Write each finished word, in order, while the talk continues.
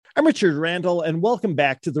I'm Richard Randall, and welcome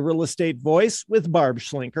back to the Real Estate Voice with Barb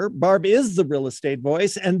Schlinker. Barb is the Real Estate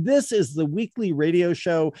Voice, and this is the weekly radio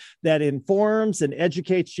show that informs and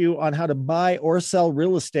educates you on how to buy or sell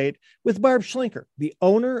real estate with Barb Schlinker, the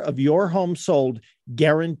owner of Your Home Sold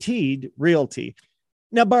Guaranteed Realty.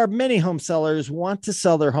 Now, Barb, many home sellers want to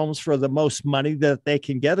sell their homes for the most money that they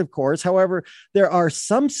can get, of course. However, there are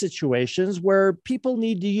some situations where people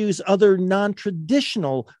need to use other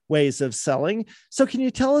non-traditional ways of selling. So can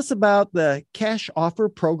you tell us about the cash offer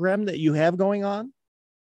program that you have going on?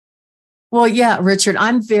 Well, yeah, Richard,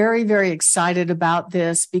 I'm very, very excited about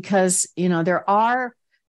this because, there are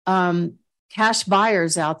cash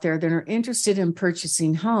buyers out there that are interested in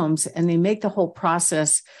purchasing homes, and they make the whole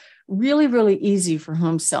process really, really easy for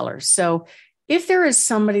home sellers. So if there is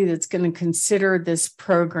somebody that's going to consider this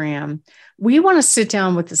program, we want to sit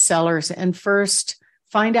down with the sellers and first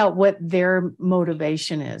find out what their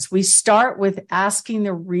motivation is. We start with asking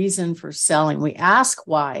the reason for selling. We ask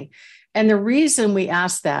why. And the reason we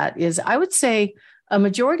ask that is, I would say a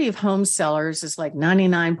majority of home sellers is like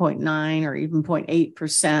 99.9 or even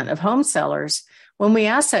 0.8% of home sellers. When we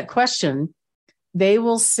ask that question, they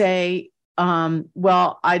will say,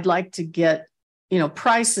 well, I'd like to get,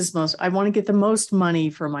 price is most, I want to get the most money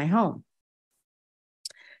for my home.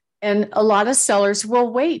 And a lot of sellers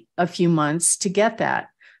will wait a few months to get that.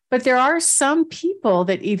 But there are some people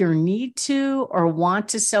that either need to or want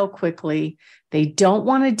to sell quickly. They don't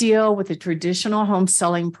want to deal with the traditional home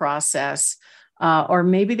selling process, or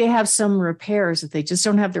maybe they have some repairs that they just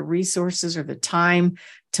don't have the resources or the time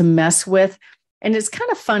to mess with. And it's kind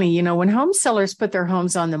of funny, when home sellers put their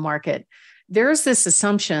homes on the market, there's this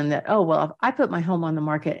assumption that, oh, well, if I put my home on the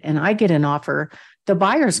market and I get an offer, the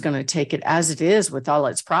buyer's going to take it as it is with all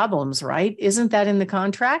its problems, right? Isn't that in the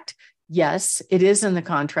contract? Yes, it is in the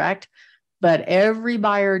contract, but every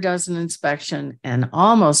buyer does an inspection and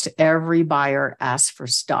almost every buyer asks for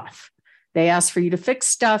stuff. They ask for you to fix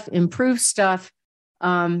stuff, improve stuff.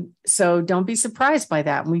 So don't be surprised by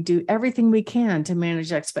that. And we do everything we can to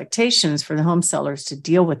manage expectations for the home sellers to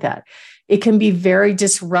deal with that. It can be very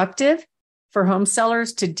disruptive for home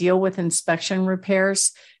sellers to deal with inspection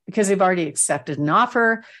repairs because they've already accepted an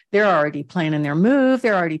offer. They're already planning their move.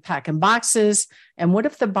 They're already packing boxes. And what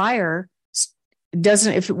if the buyer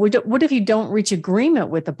doesn't, what if you don't reach agreement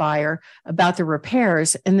with the buyer about the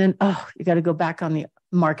repairs and then, you got to go back on the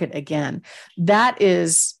market again? That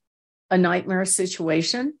is a nightmare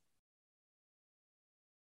situation.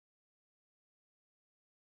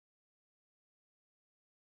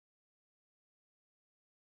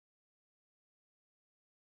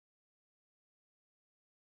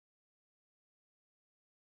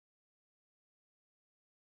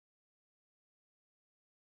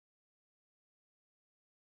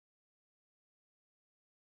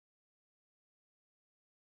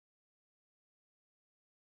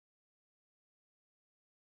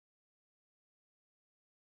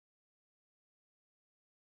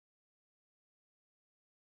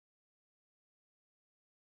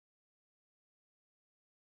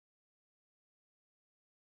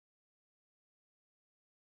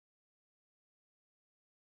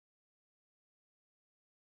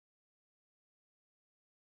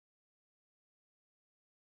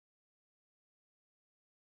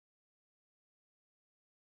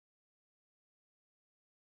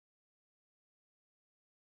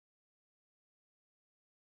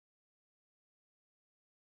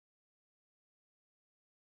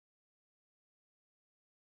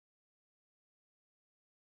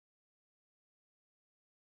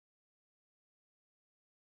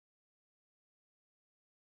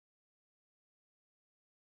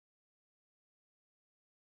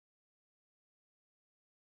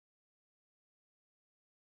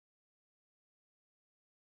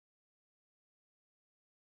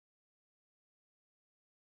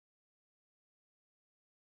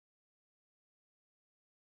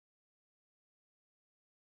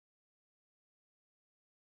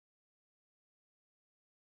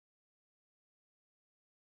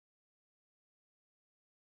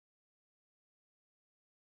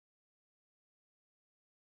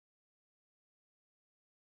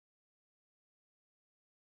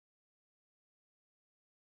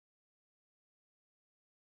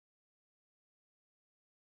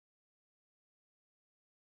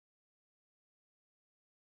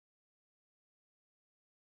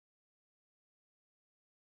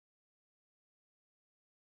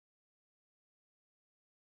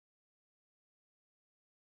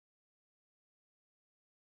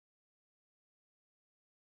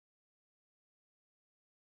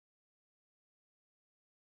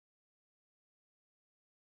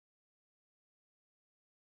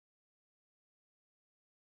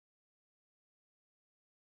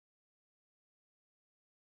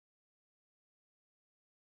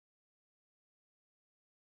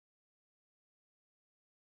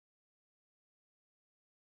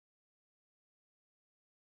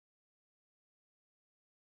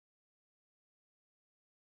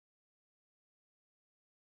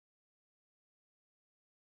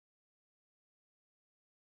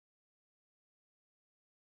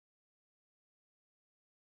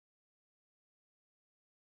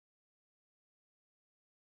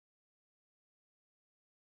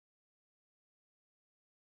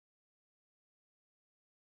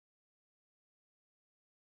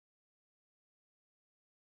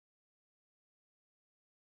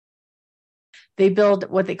 They build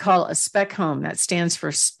what they call a spec home. That stands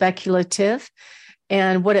for speculative.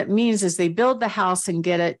 And what it means is they build the house and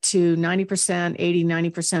get it to 90%, 80,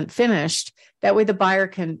 90% finished. That way the buyer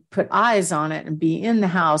can put eyes on it and be in the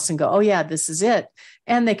house and go, oh yeah, this is it.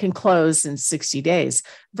 And they can close in 60 days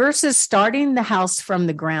versus starting the house from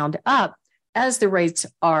the ground up as the rates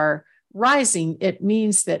are rising. It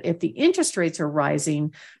means that if the interest rates are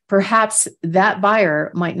rising, perhaps that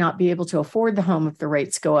buyer might not be able to afford the home if the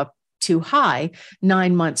rates go up too high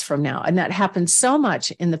 9 months from now. And that happened so much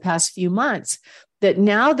in the past few months that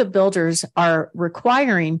now the builders are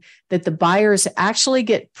requiring that the buyers actually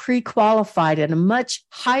get pre-qualified at a much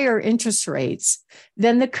higher interest rates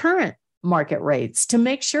than the current market rates to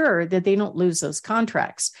make sure that they don't lose those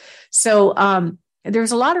contracts. So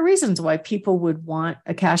there's a lot of reasons why people would want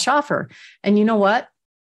a cash offer. And you know what?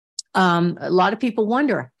 A lot of people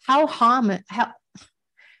wonder how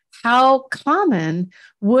common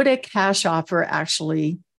would a cash offer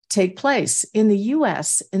actually take place in the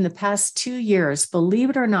U.S. in the past 2 years?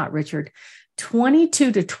 Believe it or not, Richard,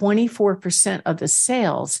 22 to 24% of the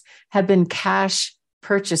sales have been cash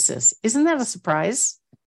purchases. Isn't that a surprise?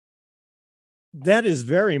 That is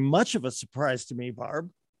very much of a surprise to me,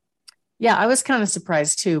 Barb. Yeah, I was kind of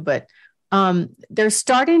surprised too, but they're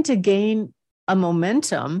starting to gain a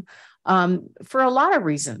momentum for a lot of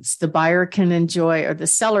reasons. The buyer can enjoy, or the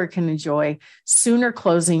seller can enjoy, sooner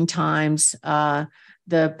closing times.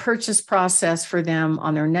 The purchase process for them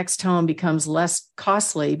on their next home becomes less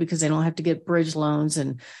costly because they don't have to get bridge loans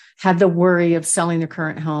and have the worry of selling their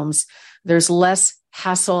current homes. There's less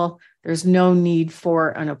hassle. There's no need for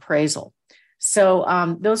an appraisal.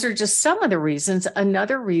 So those are just some of the reasons.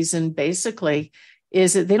 Another reason basically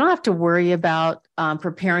is that they don't have to worry about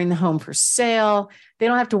preparing the home for sale. They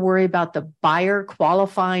don't have to worry about the buyer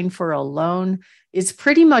qualifying for a loan. It's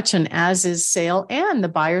pretty much an as-is sale, and the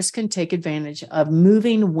buyers can take advantage of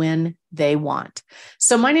moving when they want.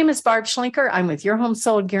 So my name is Barb Schlinker. I'm with Your Home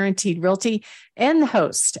Sold Guaranteed Realty and the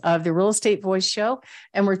host of the Real Estate Voice Show.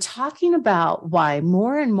 And we're talking about why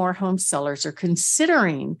more and more home sellers are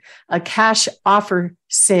considering a cash offer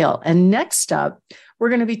sale. And next up, we're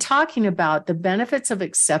going to be talking about the benefits of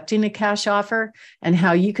accepting a cash offer and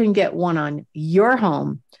how you can get one on your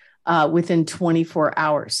home within 24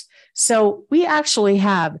 hours. So we actually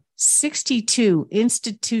have 62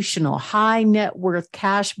 institutional high net worth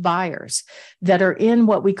cash buyers that are in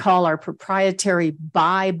what we call our proprietary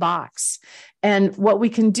buy box. And what we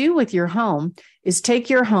can do with your home is take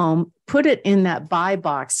your home, put it in that buy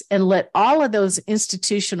box, and let all of those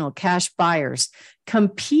institutional cash buyers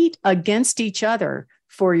compete against each other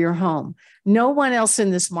for your home. No one else in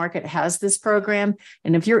this market has this program.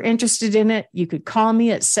 And if you're interested in it, you could call me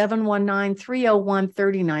at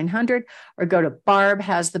 719-301-3900 or go to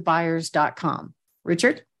barbhasthebuyers.com.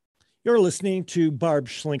 Richard? You're listening to Barb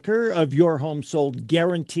Schlinker of Your Home Sold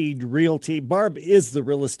Guaranteed Realty. Barb is the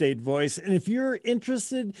real estate voice. And if you're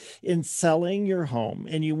interested in selling your home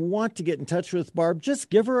and you want to get in touch with Barb, just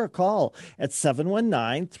give her a call at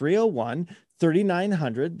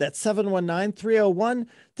 719-301-3900. That's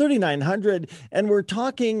 719-301-3900. And we're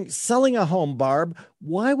talking selling a home, Barb.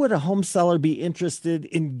 Why would a home seller be interested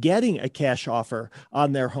in getting a cash offer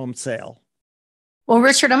on their home sale? Well,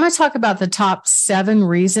 Richard, I'm going to talk about the top 7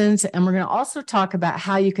 reasons, and we're going to also talk about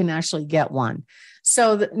how you can actually get one.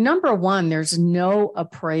 So number 1, there's no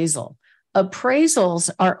appraisal. Appraisals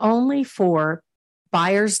are only for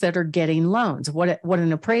buyers that are getting loans. What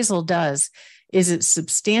an appraisal does is it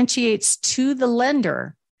substantiates to the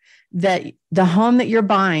lender that the home that you're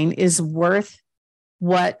buying is worth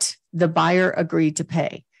what the buyer agreed to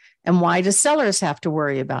pay. And why do sellers have to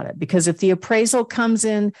worry about it? Because if the appraisal comes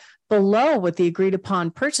in below what the agreed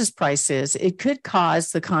upon purchase price is, it could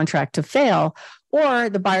cause the contract to fail, or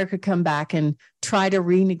the buyer could come back and try to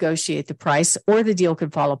renegotiate the price, or the deal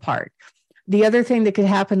could fall apart. The other thing that could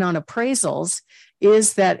happen on appraisals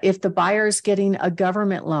is that if the buyer is getting a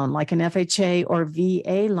government loan, like an FHA or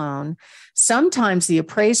VA loan, sometimes the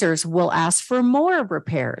appraisers will ask for more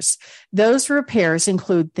repairs. Those repairs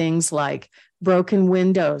include things like broken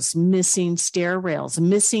windows, missing stair rails,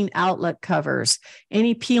 missing outlet covers,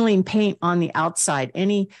 any peeling paint on the outside,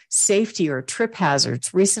 any safety or trip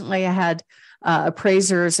hazards. Recently, I had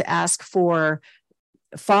appraisers ask for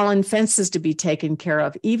fallen fences to be taken care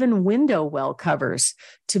of, even window well covers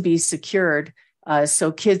to be secured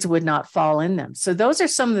so kids would not fall in them. So those are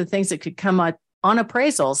some of the things that could come up on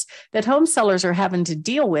appraisals that home sellers are having to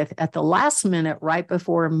deal with at the last minute right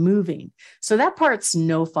before moving. So that part's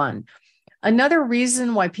no fun. Another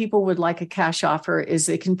reason why people would like a cash offer is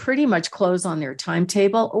they can pretty much close on their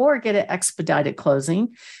timetable or get an expedited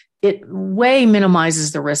closing. it way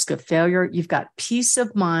minimizes the risk of failure. You've got peace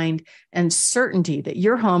of mind and certainty that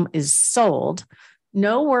your home is sold.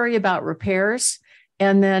 No worry about repairs.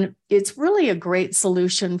 And then it's really a great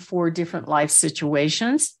solution for different life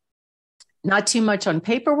situations. Not too much on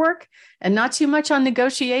paperwork and not too much on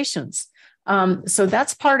negotiations. So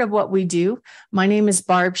that's part of what we do. My name is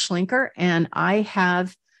Barb Schlinker, and I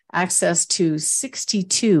have access to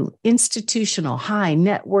 62 institutional high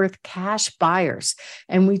net worth cash buyers.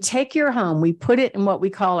 And we take your home, we put it in what we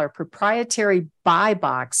call our proprietary buy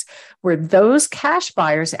box, where those cash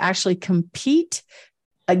buyers actually compete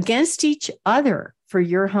against each other for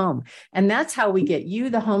your home. And that's how we get you,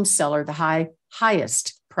 the home seller, the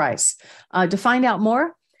highest price. To find out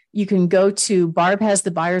more, you can go to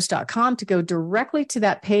barbhasthebuyers.com to go directly to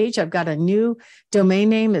that page. I've got a new domain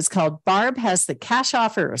name. It's called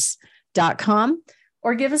barbhasthecashoffers.com,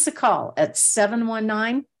 or give us a call at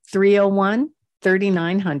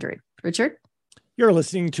 719-301-3900. Richard? You're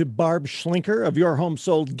listening to Barb Schlinker of Your Home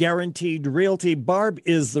Sold Guaranteed Realty. Barb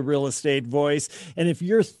is the real estate voice. And if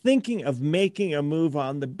you're thinking of making a move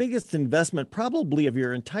on the biggest investment probably of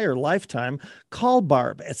your entire lifetime, call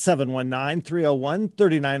Barb at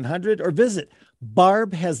 719-301-3900 or visit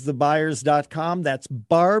barbhasthebuyers.com. That's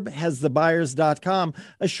barbhasthebuyers.com.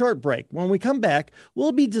 A short break. When we come back,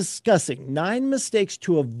 we'll be discussing 9 mistakes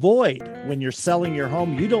to avoid when you're selling your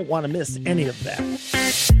home. You don't want to miss any of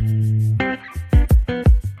that.